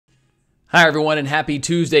Hi, everyone, and happy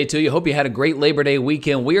Tuesday to you. Hope you had a great Labor Day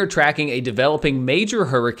weekend. We are tracking a developing major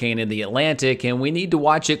hurricane in the Atlantic, and we need to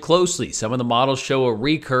watch it closely. Some of the models show a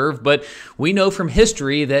recurve, but we know from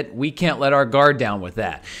history that we can't let our guard down with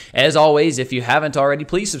that. As always, if you haven't already,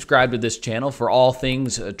 please subscribe to this channel for all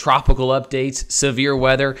things tropical updates, severe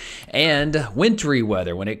weather, and wintry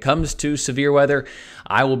weather. When it comes to severe weather,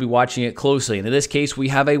 I will be watching it closely. And in this case, we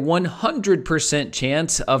have a 100%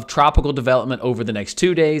 chance of tropical development over the next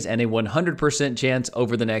 2 days and a 100% chance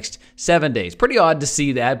over the next 7 days. Pretty odd to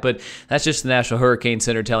see that, but that's just the National Hurricane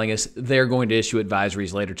Center telling us they're going to issue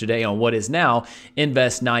advisories later today on what is now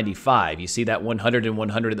Invest 95. You see that 100 and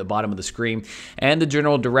 100 at the bottom of the screen and the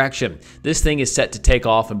general direction. This thing is set to take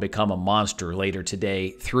off and become a monster later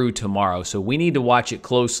today through tomorrow, so we need to watch it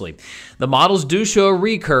closely. The models do show a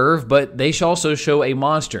recurve, but they also show a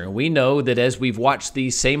monster. We know that as we've watched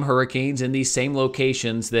these same hurricanes in these same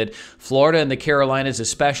locations that Florida and the Carolinas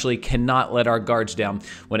especially cannot let our guards down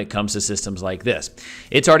when it comes to systems like this.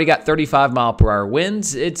 It's already got 35-mile-per-hour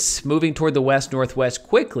winds. It's moving toward the west-northwest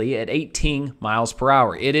quickly at 18 miles per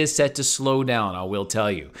hour. It is set to slow down, I will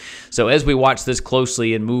tell you. So as we watch this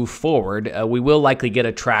closely and move forward, we will likely get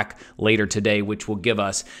a track later today, which will give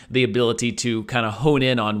us the ability to kind of hone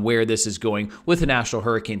in on where this is going with the National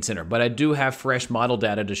Hurricane Center. But I do have fresh model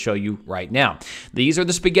data to show you right now. These are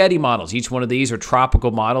the spaghetti models. Each one of these are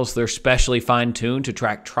tropical models. They're specially fine-tuned to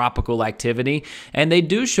track tropical activity, and they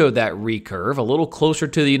do show that recurve, a little closer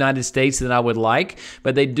to the United States than I would like,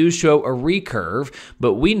 but they do show a recurve.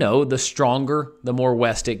 But we know the stronger, the more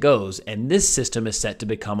west it goes, and this system is set to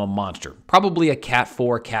become a monster, probably a Cat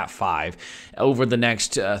 4, Cat 5 over the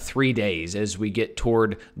next 3 days as we get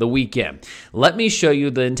toward the weekend. Let me show you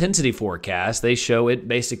the intensity forecast. They show it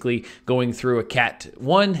basically going through a Cat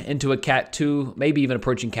 1 into a Cat 2, maybe even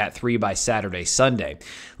approaching Cat 3 by Saturday, Sunday.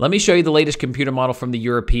 Let me show you the latest computer model from the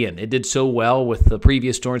European. It did so well with the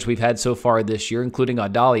previous storms we've had so far this year, including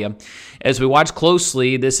Idalia. As we watch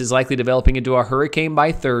closely, this is likely developing into a hurricane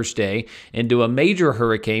by Thursday, into a major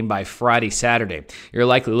hurricane by Friday, Saturday. You're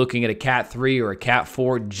likely looking at a Cat 3 or a Cat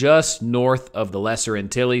 4 just north of the Lesser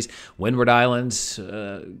Antilles, Windward Islands,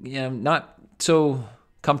 not so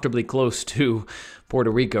comfortably close to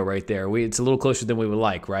Puerto Rico right there. It's a little closer than we would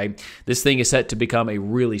like, right? This thing is set to become a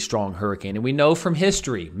really strong hurricane. And we know from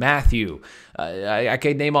history, Matthew, I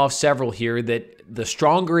can name off several here, that the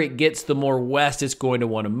stronger it gets, the more west it's going to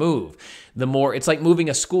want to move. The more, it's like moving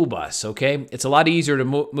a school bus, okay? It's a lot easier to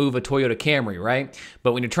move a Toyota Camry, right?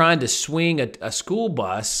 But when you're trying to swing a school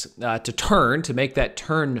bus to make that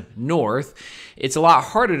turn north, it's a lot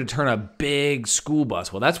harder to turn a big school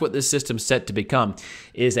bus. Well, that's what this system's set to become,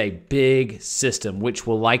 is a big system, which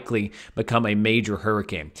will likely become a major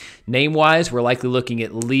hurricane. Name-wise, we're likely looking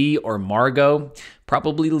at Lee or Margot.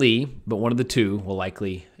 Probably Lee, but one of the two will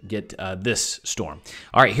likely get this storm.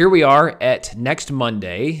 All right, here we are at next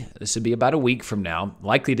Monday. This would be about a week from now,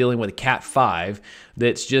 likely dealing with a Cat 5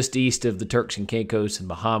 that's just east of the Turks and Caicos and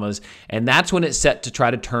Bahamas, and that's when it's set to try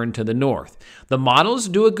to turn to the north. The models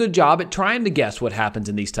do a good job at trying to guess what happens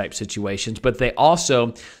in these type situations, but they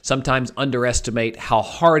also sometimes underestimate how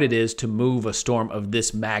hard it is to move a storm of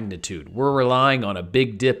this magnitude. We're relying on a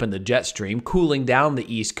big dip in the jet stream cooling down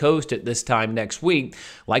the East Coast at this time next week,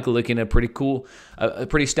 likely looking at a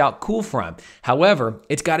pretty stout cool front. However,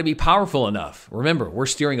 it's got to be powerful enough. Remember, we're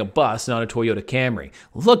steering a bus, not a Toyota Camry.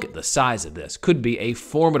 Look at the size of this. Could be a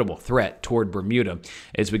formidable threat toward Bermuda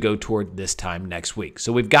as we go toward this time next week.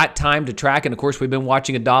 So we've got time to track, and of course, we've been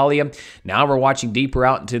watching Idalia. Now we're watching deeper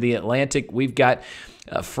out into the Atlantic. We've got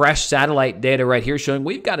fresh satellite data right here showing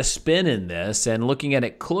we've got a spin in this, and looking at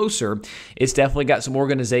it closer, it's definitely got some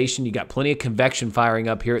organization. You got plenty of convection firing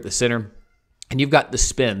up here at the center. And you've got the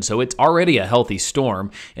spin, so it's already a healthy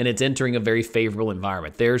storm, and it's entering a very favorable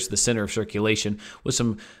environment. There's the center of circulation with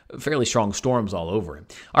some fairly strong storms all over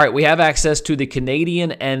it. All right, we have access to the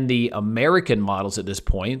Canadian and the American models at this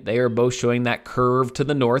point. They are both showing that curve to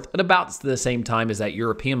the north at about the same time as that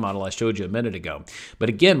European model I showed you a minute ago. But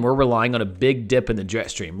again, we're relying on a big dip in the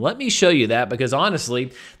jet stream. Let me show you that, because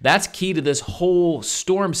honestly, that's key to this whole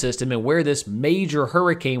storm system and where this major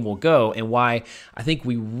hurricane will go, and why I think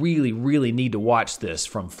we really, really need to watch this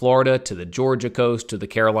from Florida to the Georgia coast to the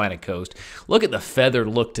Carolina coast. Look at the feathered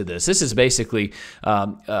look to this. This is basically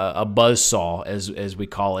a buzzsaw, as we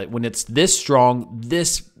call it. When it's this strong,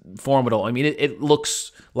 this formidable. I mean, it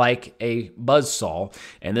looks like a buzzsaw,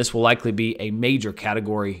 and this will likely be a major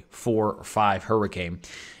Category 4 or 5 hurricane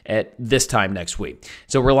at this time next week.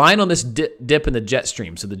 So relying on this dip in the jet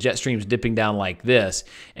stream. So the jet stream's dipping down like this,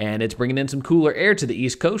 and it's bringing in some cooler air to the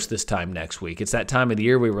East Coast this time next week. It's that time of the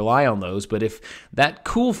year we rely on those, but if that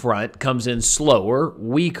cool front comes in slower,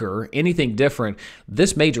 weaker, anything different,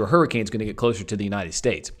 this major hurricane is going to get closer to the United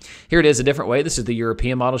States. Here it is a different way. This is the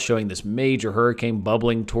European model showing this major hurricane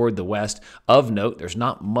bubbling toward the west. Of note, there's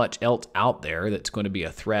not much else out there that's going to be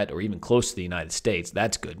a threat or even close to the United States.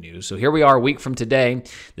 That's good news. So here we are a week from today.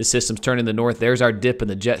 The system's turning the north. There's our dip in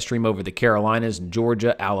the jet stream over the Carolinas,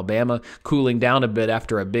 Georgia, Alabama, cooling down a bit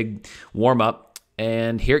after a big warm-up.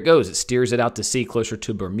 And here it goes. It steers it out to sea closer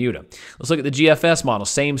to Bermuda. Let's look at the GFS model.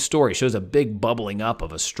 Same story. Shows a big bubbling up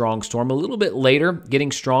of a strong storm. A little bit later,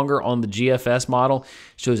 getting stronger on the GFS model,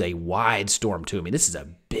 shows a wide storm too. I mean, this is a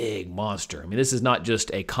big monster. I mean, this is not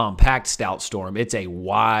just a compact, stout storm. It's a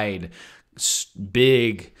wide,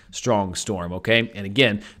 big, strong storm, okay? And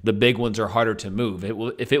again, the big ones are harder to move.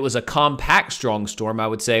 If it was a compact, strong storm, I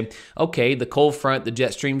would say, okay, the cold front, the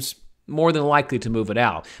jet stream's more than likely to move it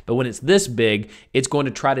out. But when it's this big, it's going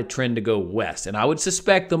to try to trend to go west. And I would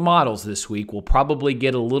suspect the models this week will probably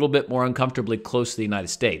get a little bit more uncomfortably close to the United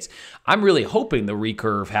States. I'm really hoping the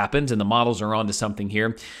recurve happens and the models are onto something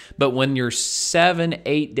here. But when you're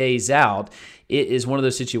 7-8 days out, it is one of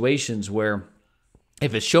those situations where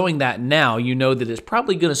if it's showing that now, you know that it's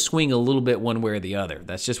probably going to swing a little bit one way or the other.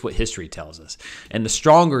 That's just what history tells us. And the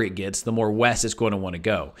stronger it gets, the more west it's going to want to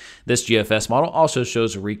go. This GFS model also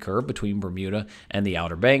shows a recurve between Bermuda and the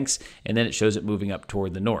Outer Banks, and then it shows it moving up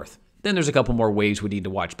toward the north. Then there's a couple more waves we need to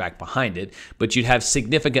watch back behind it, but you'd have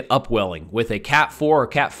significant upwelling. With a Cat 4 or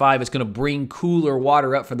Cat 5, it's going to bring cooler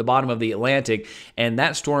water up from the bottom of the Atlantic, and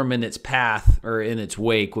that storm in its path or in its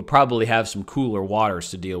wake would probably have some cooler waters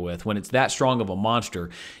to deal with. When it's that strong of a monster,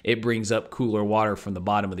 it brings up cooler water from the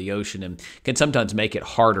bottom of the ocean and can sometimes make it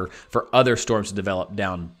harder for other storms to develop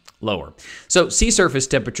down lower. So sea surface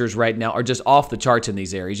temperatures right now are just off the charts in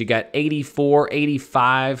these areas. You got 84,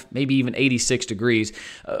 85, maybe even 86 degrees.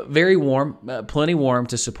 Very warm, plenty warm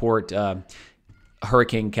to support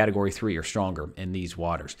hurricane Category 3 or stronger in these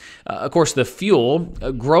waters. Of course, the fuel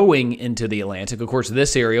growing into the Atlantic, of course,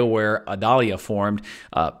 this area where Idalia formed,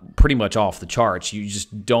 pretty much off the charts. You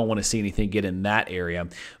just don't want to see anything get in that area.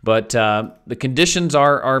 But the conditions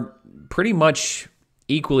are pretty much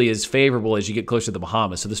equally as favorable as you get closer to the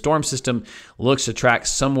Bahamas. So the storm system looks to track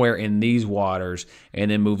somewhere in these waters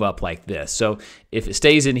and then move up like this. So if it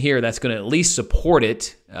stays in here, that's going to at least support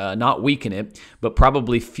it, not weaken it, but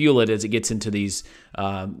probably fuel it as it gets into these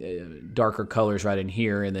darker colors right in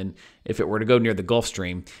here. And then if it were to go near the Gulf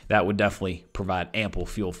Stream, that would definitely provide ample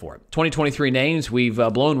fuel for it. 2023 names, we've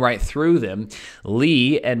blown right through them.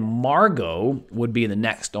 Lee and Margot would be the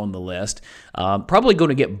next on the list. Probably going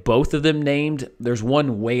to get both of them named. There's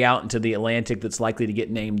one way out into the Atlantic that's likely to get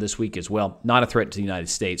named this week as well. Not a threat to the United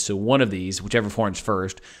States. So one of these, whichever forms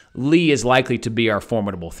first, Lee is likely to be our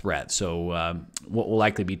formidable threat. So what will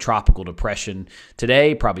likely be tropical depression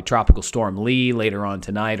today, probably tropical storm Lee later on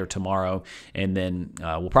tonight or tomorrow, and then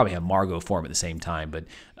we'll probably have Margot form at the same time, but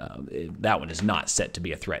that one is not set to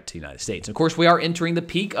be a threat to the United States. Of course, we are entering the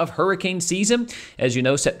peak of hurricane season. As you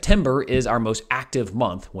know, September is our most active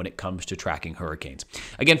month when it comes to tracking hurricanes.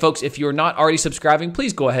 Again, folks, if you're not already subscribing,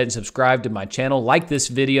 please go ahead and subscribe to my channel, like this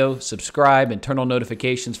video, subscribe, and turn on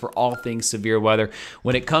notifications for all things severe weather.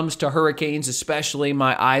 When it comes to hurricanes, especially,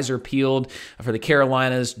 my eyes are peeled for the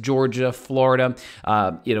Carolinas, Georgia, Florida.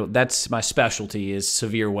 That's my specialty, is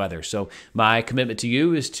severe weather. So my commitment to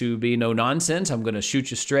you is to be no nonsense. I'm going to shoot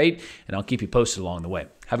you straight, and I'll keep you posted along the way.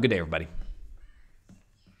 Have a good day, everybody.